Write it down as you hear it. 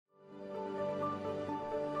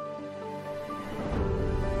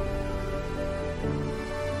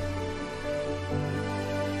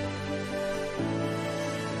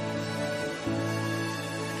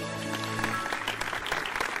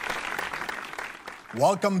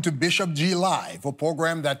Welcome to Bishop G Live, a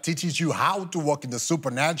program that teaches you how to walk in the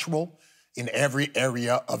supernatural in every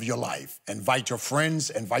area of your life. Invite your friends,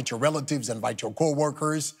 invite your relatives, invite your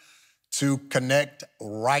co-workers to connect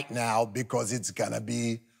right now because it's gonna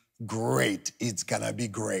be great. It's gonna be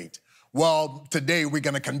great. Well, today we're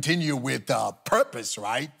gonna continue with purpose,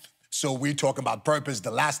 right? So we talk about purpose.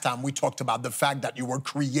 The last time we talked about the fact that you were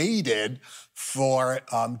created for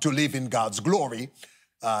to live in God's glory.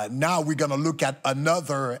 Now we're gonna look at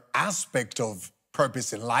another aspect of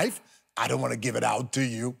purpose in life. I don't wanna give it out to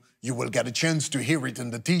you. You will get a chance to hear it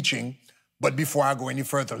in the teaching. But before I go any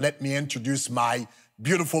further, let me introduce my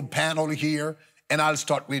beautiful panel here. And I'll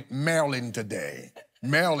start with Marilyn today.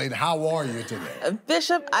 Marilyn, how are you today?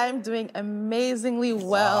 Bishop, I'm doing amazingly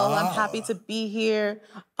well. I'm happy to be here.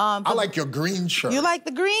 I like your green shirt. You like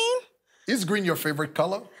the green? Is green your favorite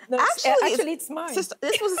color? No, actually, it's mine. Sister,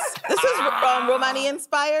 this is Romani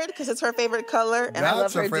inspired because it's her favorite color, and I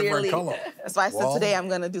love her dearly. Color. That's why I said today I'm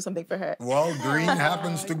going to do something for her. Well, green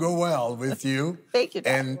happens to go well with you. Thank you.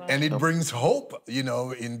 And it brings hope, you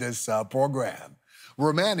know, in this program.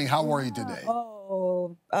 Romani, how are you today?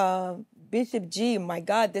 Bishop G, my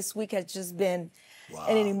God, this week has just been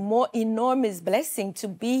an enormous blessing to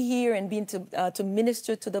be here and being to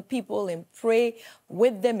minister to the people and pray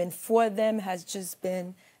with them and for them has just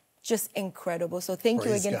been incredible. So thank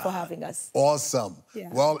you again for having us. Awesome. Yeah.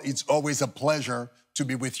 Well, it's always a pleasure to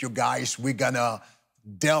be with you guys. We're gonna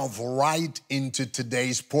delve right into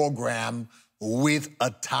today's program with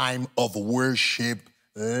a time of worship.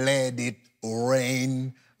 Let it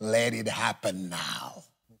rain. Let it happen now.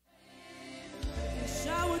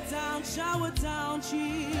 Shower down,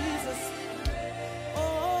 Jesus.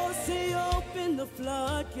 Oh, say open the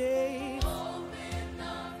floodgates.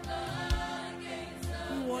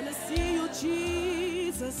 We want to see you,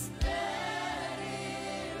 Jesus.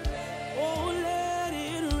 Oh, let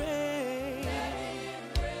it rain.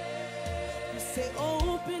 You say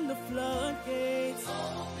open the floodgates.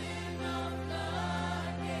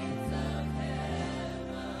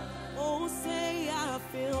 Oh, say I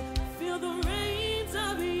feel the rains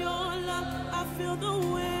of your love. I feel the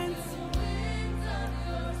winds.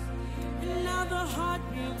 And now the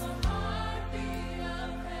heartbeat of heaven.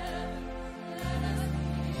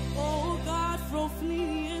 Oh God, flow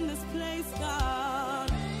freely in this place, God.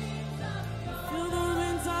 Feel the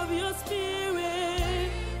winds of your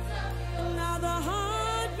spirit. And now the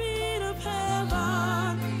heartbeat of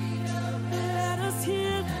heaven. Let us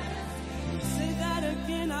hear. Say that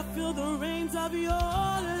again. I feel the rains of your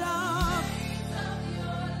love.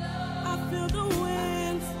 I feel the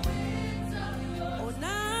winds. Oh,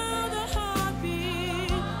 now the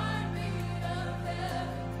heartbeat.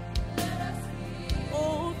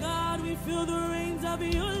 Oh, God, we feel the rains of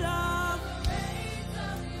your love.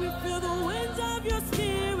 We feel the winds of your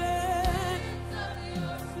spirit.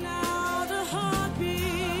 Now the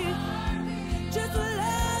heartbeat. Just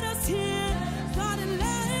let us hear. God, and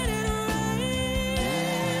let it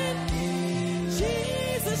rain.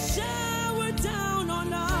 Jesus, shower down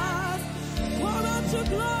on us. Pour out your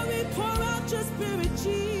glory, pour out your spirit,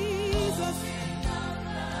 Jesus.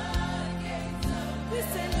 We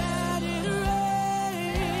say, let it rain.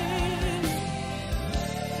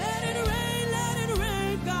 Let it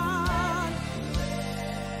rain, God.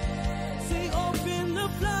 Say, open the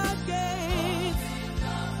floodgates.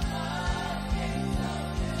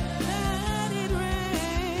 Let it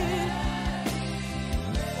rain.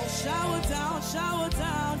 Oh, shower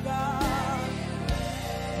down, God.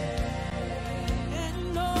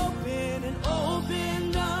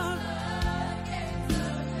 Open up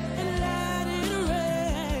and let it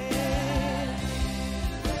rain.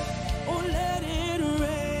 Oh, let it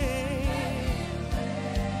rain.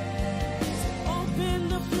 Open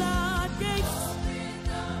the floodgates.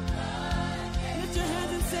 Lift your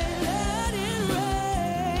hands and say, let it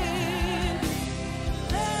rain.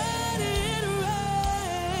 Let it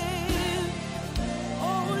rain.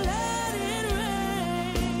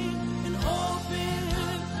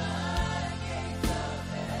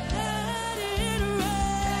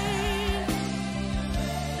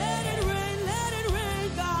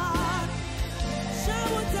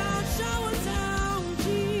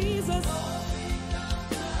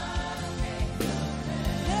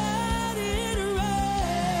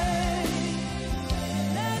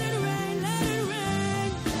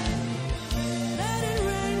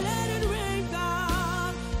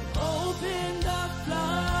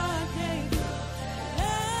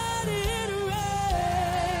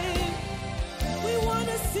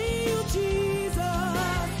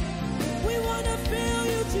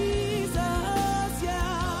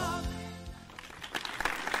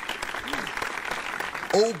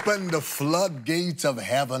 Open the floodgates of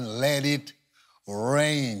heaven, let it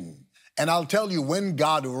rain. And I'll tell you, when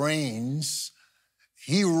God reigns,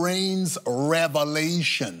 he rains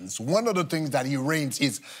revelations. One of the things that he rains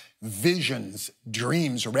is visions,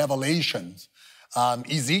 dreams, revelations.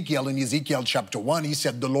 Ezekiel, in Ezekiel chapter 1, he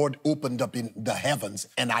said, the Lord opened up in the heavens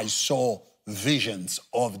and I saw visions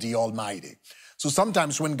of the Almighty. So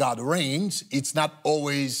sometimes when God reigns, it's not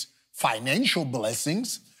always financial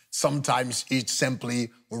blessings. Sometimes it's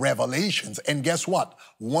simply revelations. And guess what?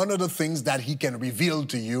 One of the things that he can reveal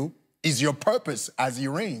to you is your purpose as he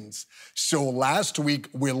reigns. So last week,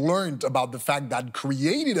 we learned about the fact that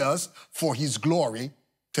created us for his glory.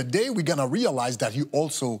 Today, we're gonna realize that he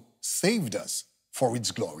also saved us for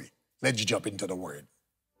his glory. Let's jump into the word.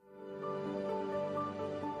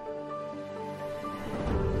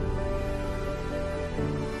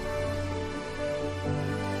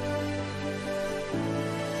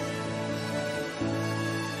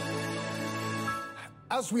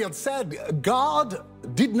 As we had said, God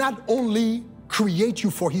did not only create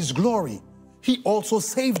you for his glory, he also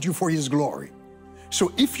saved you for his glory.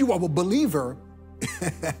 So if you are a believer,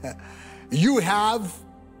 you have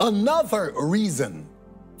another reason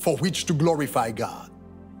for which to glorify God.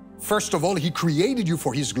 First of all, he created you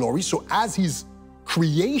for his glory, so as his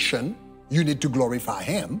creation, you need to glorify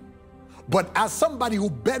him. But as somebody who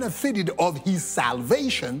benefited of his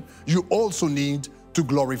salvation, you also need to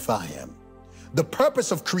glorify him. The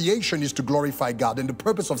purpose of creation is to glorify God, and the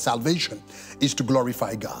purpose of salvation is to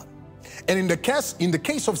glorify God. And in the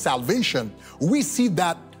case of salvation, we see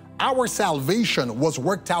that our salvation was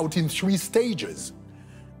worked out in 3 stages,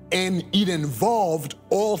 and it involved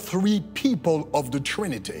all 3 people of the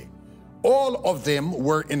Trinity. All of them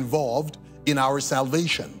were involved in our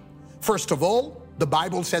salvation. First of all, the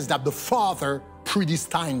Bible says that the Father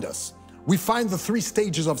predestined us. We find the 3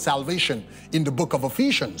 stages of salvation in the book of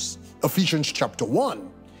Ephesians, Ephesians chapter 1.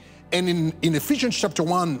 And in Ephesians chapter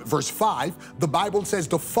 1, verse 5, the Bible says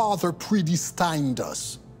the Father predestined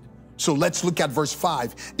us. So let's look at verse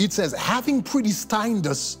 5. It says, having predestined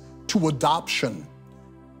us to adoption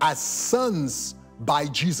as sons by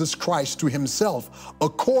Jesus Christ to himself,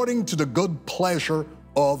 according to the good pleasure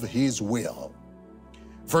of his will.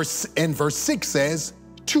 Verse 6 says,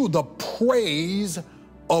 to the praise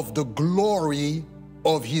of the glory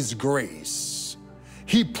of his grace.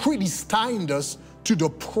 He predestined us to the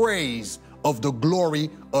praise of the glory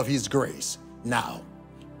of his grace. Now,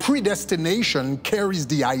 predestination carries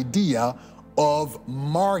the idea of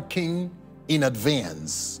marking in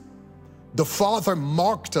advance. The Father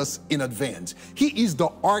marked us in advance. He is the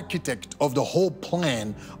architect of the whole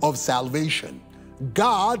plan of salvation.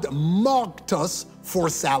 God marked us for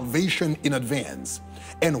salvation in advance.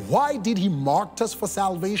 And why did he mark us for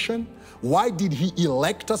salvation? Why did he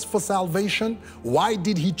elect us for salvation? Why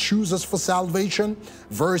did he choose us for salvation?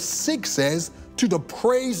 Verse 6 says, to the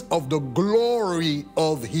praise of the glory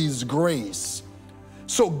of his grace.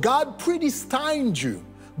 So God predestined you.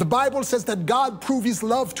 The Bible says that God proved his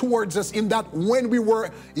love towards us in that when we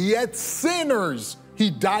were yet sinners,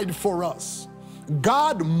 he died for us.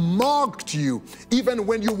 God marked you even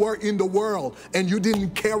when you were in the world and you didn't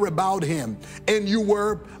care about him, and you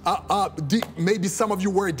were, maybe some of you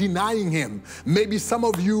were denying him. Maybe some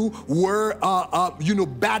of you were,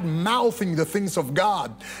 bad-mouthing the things of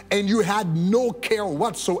God, and you had no care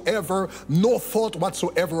whatsoever, no thought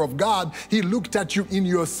whatsoever of God. He looked at you in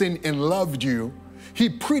your sin and loved you. He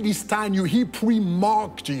predestined you. He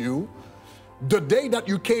pre-marked you. The day that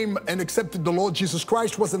you came and accepted the Lord Jesus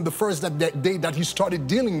Christ wasn't the first day that he started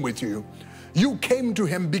dealing with you. You came to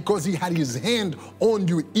him because he had his hand on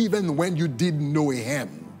you even when you didn't know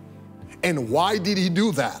him. And why did he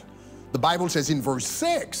do that? The Bible says in verse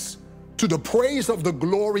 6, to the praise of the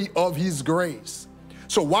glory of his grace.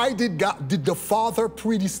 So why did the Father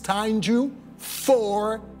predestine you?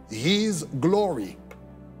 For his glory.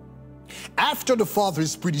 After the Father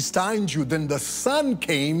has predestined you, then the Son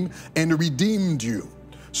came and redeemed you.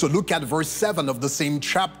 So look at verse 7 of the same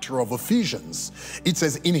chapter of Ephesians. It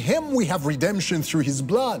says, in him we have redemption through his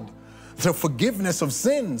blood, the forgiveness of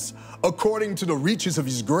sins, according to the riches of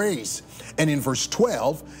his grace. And in verse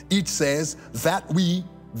 12, it says that we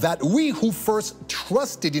who first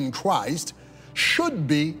trusted in Christ should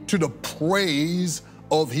be to the praise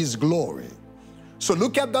of his glory. So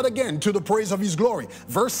look at that again, to the praise of his glory.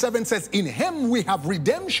 Verse 7 says, in him we have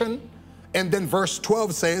redemption. And then verse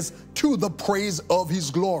 12 says, to the praise of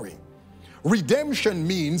his glory. Redemption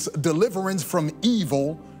means deliverance from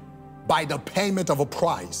evil by the payment of a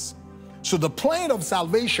price. So the plan of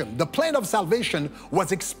salvation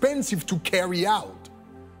was expensive to carry out.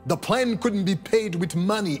 The plan couldn't be paid with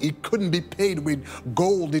money. It couldn't be paid with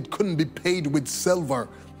gold. It couldn't be paid with silver.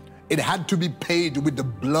 It had to be paid with the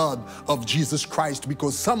blood of Jesus Christ,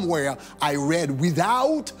 because somewhere I read,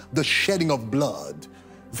 without the shedding of blood,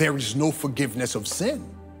 there is no forgiveness of sin.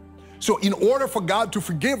 So in order for God to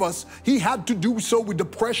forgive us, he had to do so with the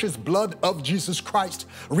precious blood of Jesus Christ.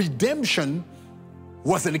 Redemption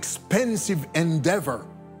was an expensive endeavor.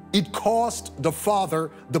 It cost the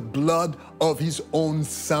Father the blood of his own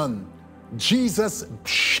Son. Jesus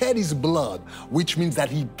shed his blood, which means that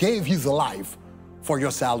he gave his life for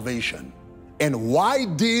your salvation. And why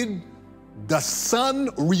did the Son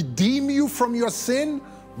redeem you from your sin?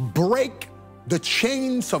 Break the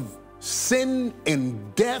chains of sin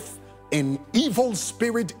and death and evil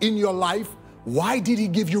spirit in your life. Why did he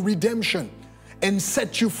give you redemption? And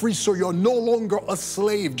set you free, so you're no longer a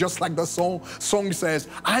slave, just like the song says,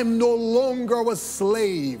 I'm no longer a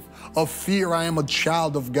slave of fear, I am a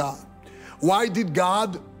child of God. Why did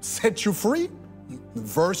God set you free?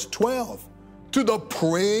 Verse 12, to the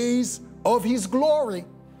praise of his glory.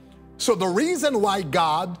 So the reason why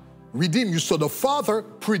God redeemed you, so the Father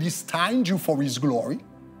predestined you for his glory,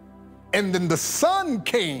 and then the Son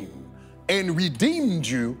came and redeemed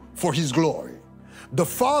you for his glory. The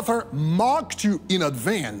Father marked you in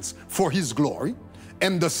advance for his glory,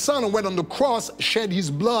 and the Son went on the cross, shed his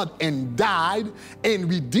blood, and died, and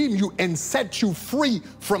redeemed you and set you free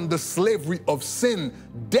from the slavery of sin,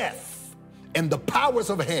 death, and the powers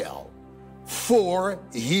of hell for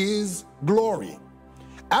his glory.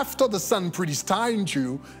 After the Son predestined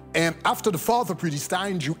you, and after the Father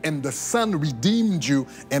predestined you, and the Son redeemed you,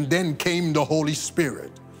 and then came the Holy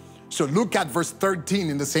Spirit. So look at verse 13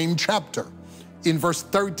 in the same chapter. In verse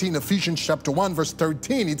 13, Ephesians chapter 1, verse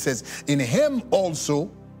 13, it says, in him also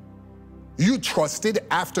you trusted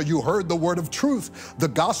after you heard the word of truth, the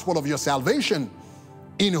gospel of your salvation,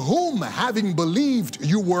 in whom having believed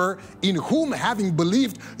you were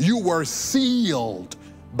sealed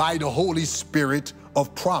by the Holy Spirit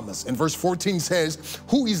of promise. And verse 14 says,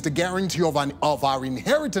 who is the guarantee of our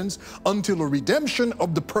inheritance until the redemption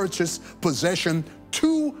of the purchased possession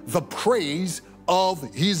to the praise of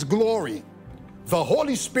his glory. The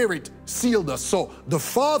Holy Spirit sealed us. So the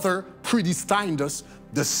Father predestined us,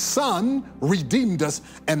 the Son redeemed us,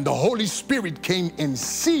 and the Holy Spirit came and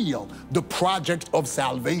sealed the project of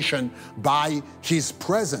salvation by his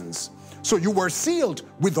presence. So you were sealed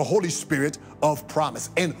with the Holy Spirit of promise.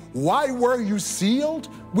 And why were you sealed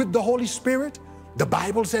with the Holy Spirit? The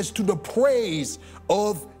Bible says to the praise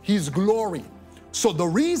of his glory. So the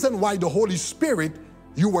reason why the Holy Spirit,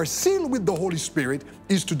 you were sealed with the Holy Spirit,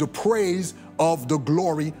 is to the praise of the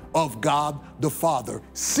glory of God the Father.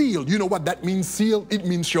 Sealed, you know what that means, sealed? It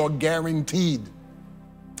means you're guaranteed.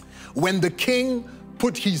 When the king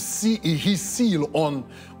put his seal on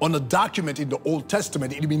a document in the Old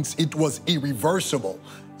Testament, it means it was irreversible.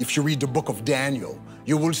 If you read the book of Daniel,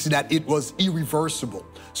 you will see that it was irreversible.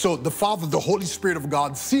 So the Father, the Holy Spirit of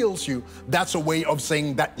God seals you. That's a way of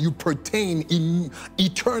saying that you pertain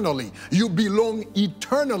eternally. You belong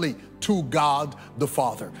eternally to God the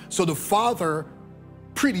Father. So the Father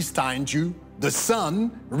predestined you, the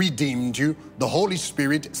Son redeemed you, the Holy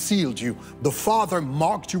Spirit sealed you. The Father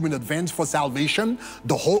marked you in advance for salvation.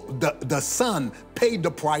 The Son paid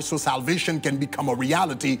the price so salvation can become a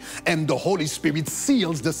reality, and the Holy Spirit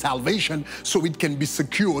seals the salvation so it can be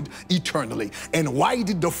secured eternally. And why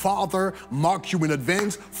did the Father mark you in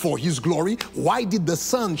advance? For his glory. Why did the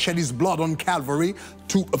Son shed his blood on Calvary?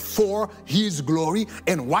 For his glory.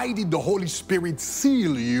 And why did the Holy Spirit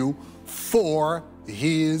seal you? For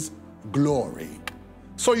his glory.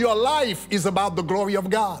 So your life is about the glory of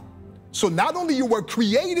God. So not only you were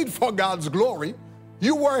created for God's glory,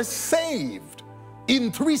 you were saved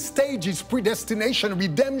in 3 stages: predestination,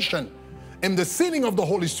 redemption, and the sealing of the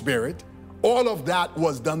Holy Spirit. All of that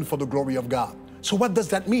was done for the glory of God. So what does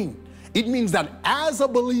that mean? It means that as a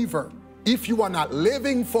believer, if you are not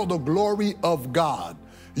living for the glory of God,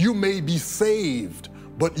 you may be saved,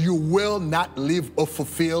 but you will not live a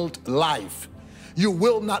fulfilled life. You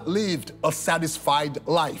will not live a satisfied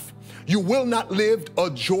life. You will not live a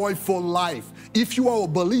joyful life. If you are a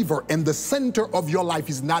believer and the center of your life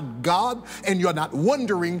is not God, and you're not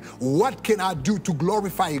wondering, what can I do to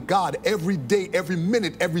glorify God every day, every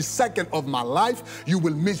minute, every second of my life, you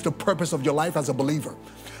will miss the purpose of your life as a believer.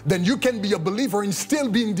 Then you can be a believer and still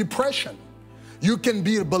be in depression. You can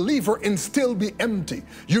be a believer and still be empty.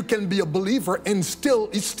 You can be a believer and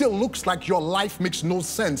it still looks like your life makes no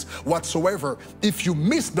sense whatsoever. If you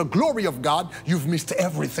miss the glory of God, you've missed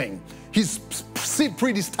everything. He's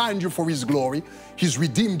predestined you for his glory. He's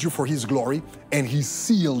redeemed you for his glory, and he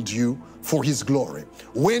sealed you for his glory.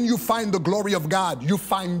 When you find the glory of God, you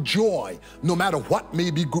find joy, no matter what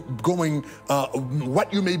may be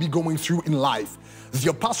what you may be going through in life.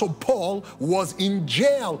 The Apostle Paul was in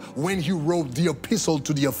jail when he wrote the epistle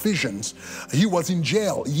to the Ephesians. He was in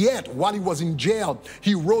jail. Yet, while he was in jail,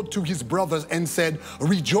 he wrote to his brothers and said,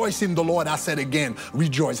 rejoice in the Lord. I said again,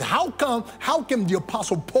 rejoice. How come the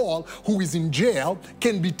Apostle Paul, who is in jail,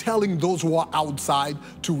 can be telling those who are outside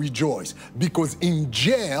to rejoice? Because in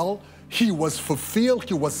jail, he was fulfilled,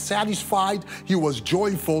 he was satisfied, he was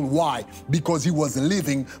joyful. Why? Because he was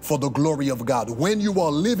living for the glory of God. When you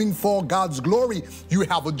are living for God's glory, you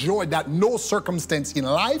have a joy that no circumstance in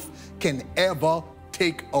life can ever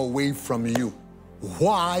take away from you.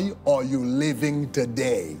 Why are you living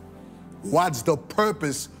today? What's the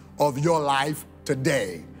purpose of your life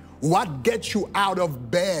today? What gets you out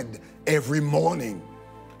of bed every morning?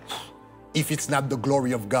 If it's not the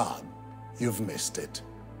glory of God, you've missed it.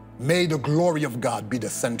 May the glory of God be the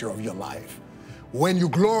center of your life. When you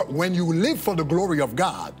live for the glory of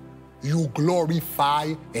God, you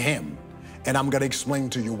glorify him. And I'm going to explain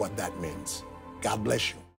to you what that means. God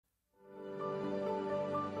bless you.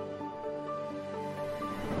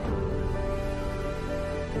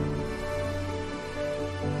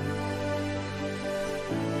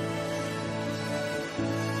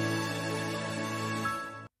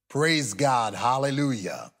 Praise God.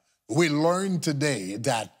 Hallelujah. We learned today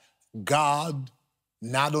that God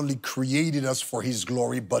not only created us for his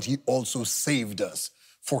glory, but he also saved us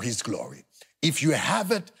for his glory. If you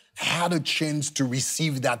haven't had a chance to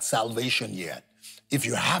receive that salvation yet, if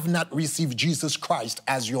you have not received Jesus Christ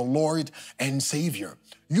as your Lord and Savior,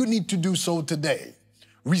 you need to do so today.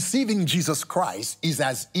 Receiving Jesus Christ is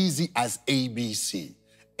as easy as ABC.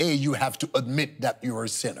 A, you have to admit that you're a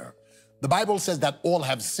sinner. The Bible says that all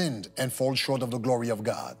have sinned and fall short of the glory of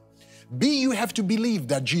God. B, you have to believe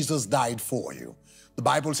that Jesus died for you. The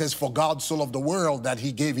Bible says, for God so loved the world that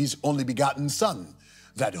he gave his only begotten Son,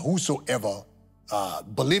 that whosoever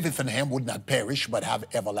believeth in him would not perish, but have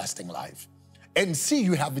everlasting life. And C,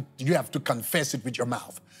 you have to confess it with your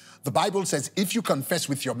mouth. The Bible says, if you confess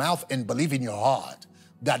with your mouth and believe in your heart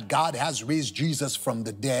that God has raised Jesus from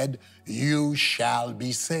the dead, you shall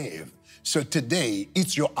be saved. So today,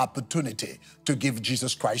 it's your opportunity to give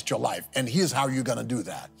Jesus Christ your life. And here's how you're gonna do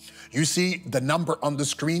that. You see the number on the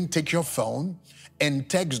screen, take your phone and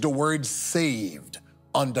text the word saved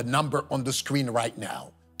on the number on the screen right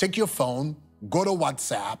now. Take your phone, go to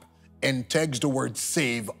WhatsApp, and text the word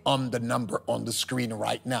save on the number on the screen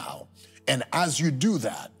right now. And as you do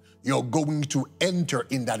that, you're going to enter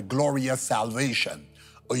in that glorious salvation.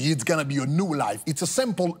 It's gonna be a new life. It's a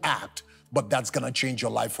simple act, but that's gonna change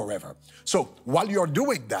your life forever. So while you're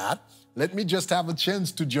doing that, let me just have a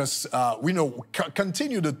chance to just,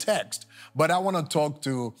 continue the text. But I wanna talk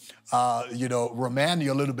to, Romani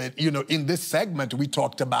a little bit. In this segment, we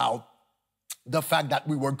talked about the fact that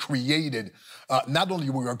we were created, not only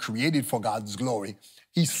we were created for God's glory,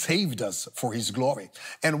 he saved us for his glory.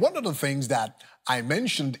 And one of the things that I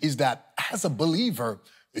mentioned is that as a believer,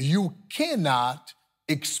 you cannot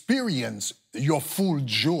experience your full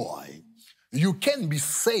joy. You can be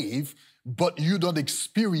saved, but you don't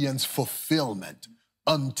experience fulfillment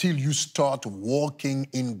until you start walking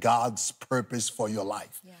in God's purpose for your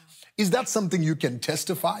life. Yeah. Is that something you can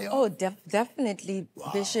testify of? Oh, definitely,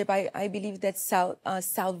 wow. Bishop. I believe that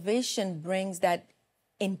salvation brings that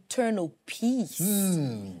internal peace,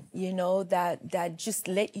 that just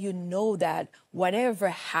let you know that whatever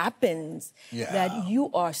happens, that you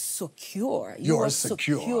are secure. You are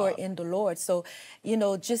secure in the Lord. So,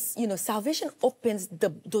 salvation opens the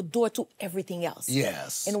door to everything else.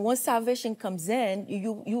 Yes. And once salvation comes in,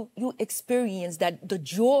 you experience the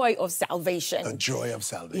joy of salvation. The joy of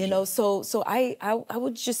salvation. So I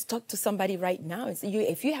would just talk to somebody right now and say,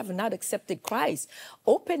 if you have not accepted Christ,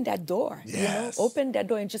 open that door. Yes. Open that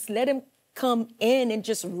door and just let him come in and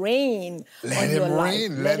just reign on your life.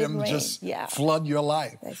 Let him just flood your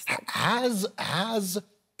life. Has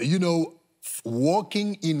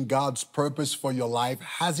walking in God's purpose for your life,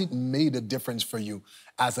 has it made a difference for you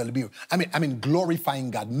as a believer? I mean,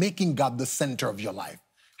 glorifying God, making God the center of your life.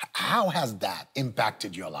 How has that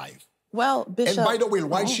impacted your life? Well, Bishop... And by the way,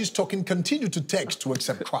 while she's talking, continue to text to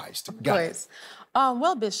accept Christ. Of course.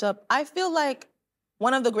 Well, Bishop, I feel like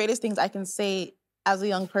one of the greatest things I can say as a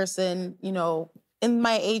young person, in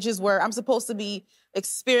my ages where I'm supposed to be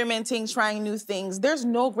experimenting, trying new things. There's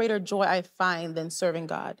no greater joy I find than serving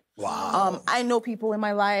God. Wow. I know people in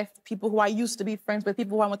my life, people who I used to be friends with,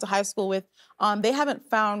 people who I went to high school with, they haven't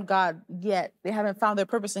found God yet. They haven't found their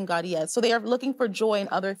purpose in God yet. So they are looking for joy in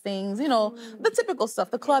other things, you know, the typical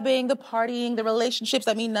stuff, the clubbing, the partying, the relationships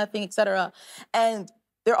that mean nothing, etc. And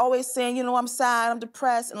they're always saying, you know, I'm sad, I'm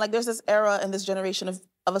depressed. And like there's this era and this generation of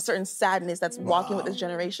a certain sadness that's walking with this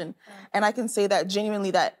generation. And I can say that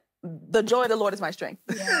genuinely that the joy of the Lord is my strength.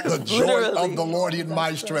 Yeah. The joy of the Lord is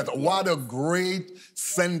my strength. Yes. What a great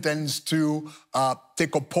sentence to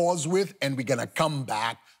take a pause with, and we're going to come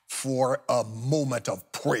back for a moment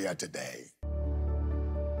of prayer today.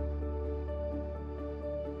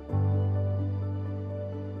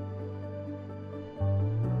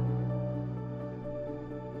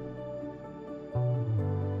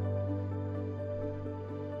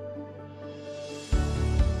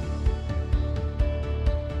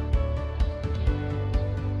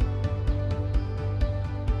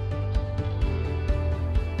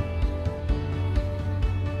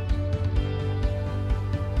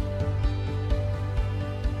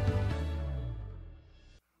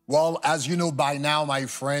 Well, as you know by now, my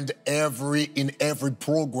friend, in every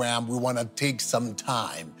program, we want to take some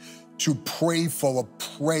time to pray for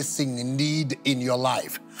a pressing need in your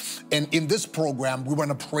life. And in this program, we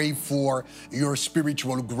want to pray for your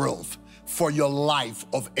spiritual growth, for your life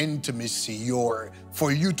of intimacy,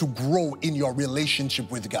 for you to grow in your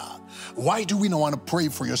relationship with God. Why do we not want to pray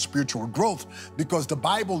for your spiritual growth? Because the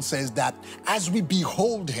Bible says that as we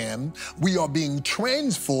behold him, we are being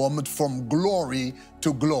transformed from glory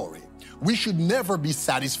to glory. We should never be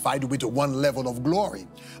satisfied with one level of glory.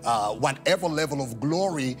 Whatever level of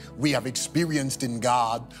glory we have experienced in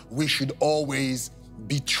God, we should always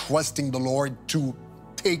be trusting the Lord to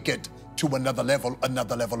take it to another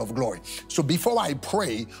level of glory. So before I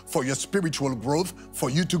pray for your spiritual growth,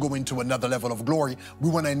 for you to go into another level of glory, we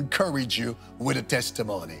want to encourage you with a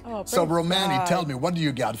testimony. Oh, so Romani, tell me, what do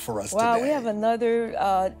you got for us today? Wow, we have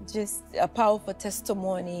another just a powerful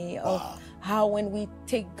testimony of how when we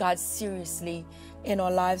take God seriously in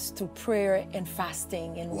our lives through prayer and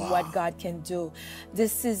fasting and what God can do.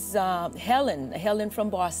 This is Helen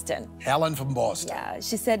from Boston. Helen from Boston. Yeah,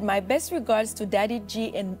 she said, my best regards to Daddy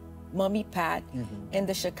G and Mommy Pat and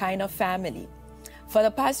the Shekinah family. For the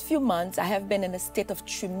past few months, I have been in a state of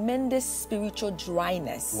tremendous spiritual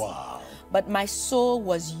dryness. Wow. But my soul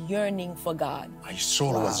was yearning for God. My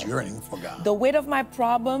soul was yearning for God. The weight of my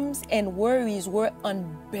problems and worries were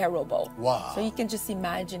unbearable. Wow. So you can just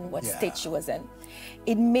imagine what state she was in.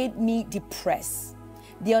 It made me depressed.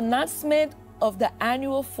 The announcement of the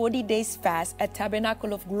annual 40 days fast at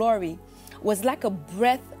Tabernacle of Glory was like a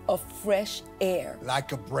breath of fresh air.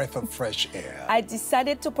 Like a breath of fresh air. I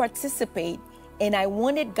decided to participate, and I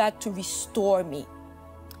wanted God to restore me.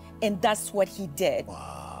 And that's what he did.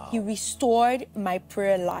 Wow. He restored my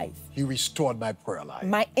prayer life. He restored my prayer life.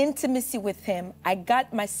 My intimacy with him. I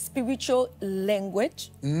got my spiritual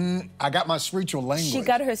language. I got my spiritual language. She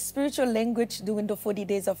got her spiritual language during the 40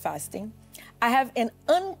 days of fasting. I have an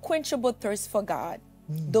unquenchable thirst for God.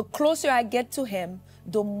 The closer I get to him,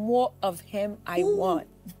 the more of him I want.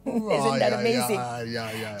 Isn't that amazing?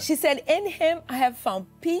 Yeah. She said, in him I have found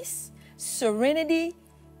peace, serenity,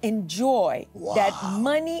 and joy that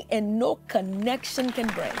money and no connection can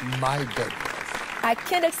bring. My goodness. I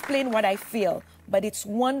can't explain what I feel, but it's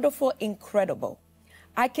wonderful, incredible.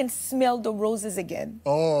 I can smell the roses again.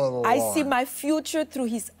 Oh, Lord. I see my future through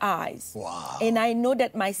his eyes. Wow. And I know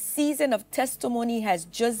that my season of testimony has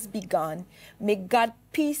just begun. May God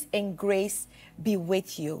peace and grace be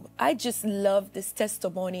with you. I just love this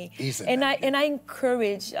testimony. And I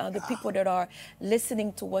encourage the people that are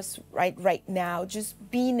listening to us right now, just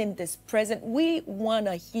being in this present. We want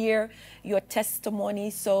to hear your testimony.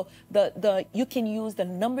 So you can use the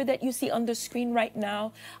number that you see on the screen right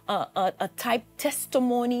now, a type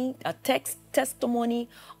testimony, a text testimony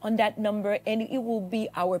on that number, and it will be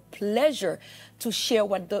our pleasure to share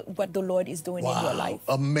what the Lord is doing in your life.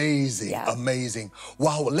 Amazing, amazing.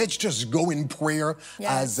 Wow, let's just go in prayer.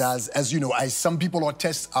 As you know, as some people are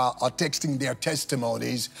texting their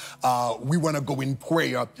testimonies, we want to go in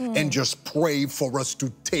prayer and just pray for us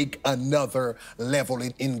to take another level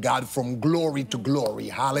in God, from glory to glory.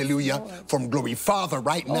 Hallelujah. Lord. From glory. Father,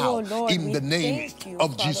 right now, Lord, in the name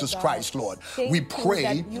of Jesus Christ, Lord, we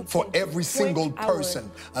pray for every single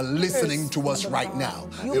person listening to us right now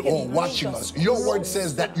or watching us. Your word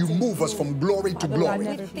says that you move us from glory to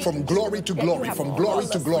glory, from glory to glory, from glory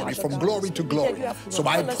to glory, from glory to glory. So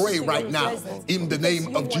I pray right now in the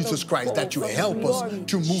name of Jesus Christ that you help us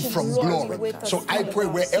to move from glory. So I pray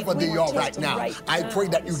wherever they are right now, I pray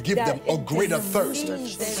that you give them a greater thirst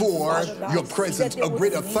for your presence, a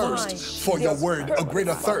greater thirst for your word, a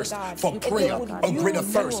greater thirst for prayer, a greater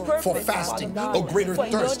thirst for fasting, a greater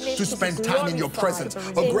thirst to spend time in your presence,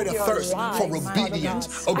 a greater thirst for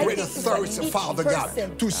obedience, a greater thirst, Father God,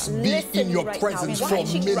 to be in your presence for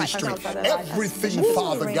ministry. Everything,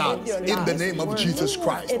 Father God, in the name of Jesus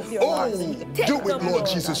Christ. Oh, do it, Lord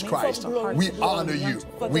Jesus Christ. We honor you,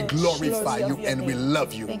 we glorify you, and we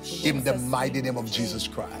love you in the mighty name of Jesus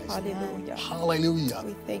Christ. Hallelujah. Hallelujah.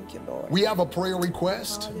 We thank you, Lord. We have a prayer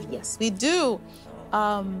request. Yes, we do.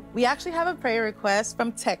 We actually have a prayer request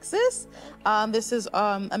from Texas. This is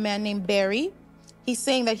a man named Barry. He's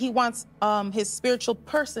saying that he wants his spiritual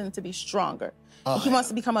person to be stronger. He wants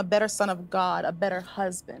to become a better son of God, a better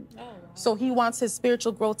husband. So he wants his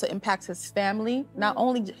spiritual growth to impact his family, not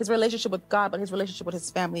only his relationship with God, but his relationship with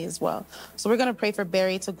his family as well. So we're going to pray for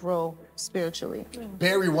Barry to grow spiritually.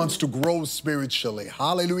 Barry wants to grow spiritually.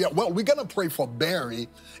 Hallelujah. Well, we're going to pray for Barry,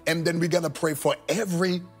 and then we're going to pray for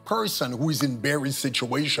every person who is in Barry's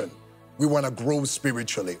situation. We want to grow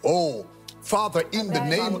spiritually. Oh, Father, in the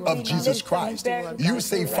name of Jesus Christ, you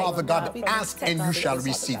say, Father God, ask and you shall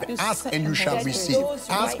receive. Ask and you shall receive.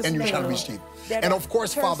 Ask and you shall receive. And of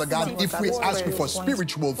course, Father God, if we ask you for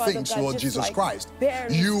spiritual things, Lord Jesus Christ,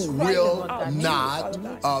 you will not,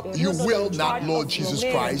 Lord Jesus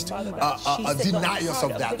Christ, deny us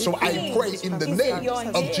of that. So I pray in the name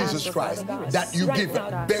of Jesus Christ that you give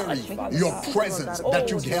Barry your presence, that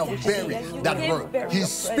you help Barry, that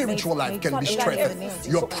his spiritual life can be strengthened.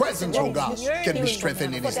 Your presence, oh God, can be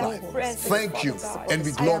strengthened in his life. Thank you, and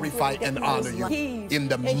we glorify and honor you in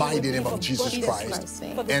the mighty name of Jesus Christ.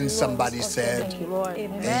 And somebody said,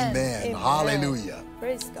 Amen. Hallelujah.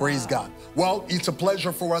 Praise God. Well, it's a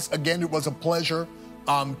pleasure for us. Again, it was a pleasure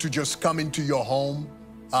to just come into your home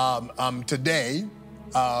today.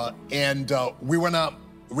 And we want to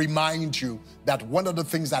remind you that one of the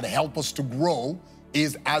things that help us to grow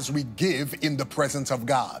is as we give in the presence of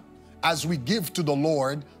God. As we give to the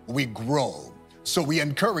Lord, we grow. So we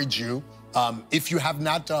encourage you, if you have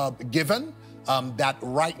not given, that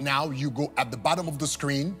right now you go at the bottom of the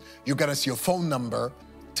screen, you're gonna see a phone number,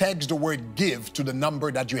 text the word give to the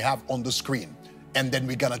number that you have on the screen, and then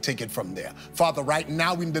we're gonna take it from there. Father, right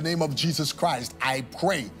now in the name of Jesus Christ, I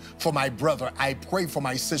pray for my brother, I pray for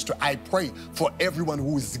my sister, I pray for everyone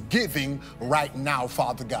who is giving right now,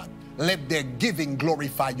 Father God. Let their giving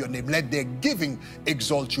glorify your name. Let their giving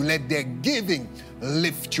exalt you. Let their giving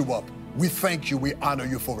lift you up. We thank you, we honor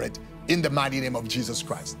you for it, in the mighty name of Jesus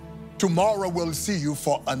Christ. Tomorrow we'll see you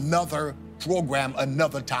for another program,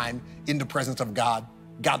 another time in the presence of God.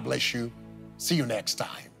 God bless you. See you next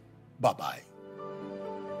time. Bye-bye.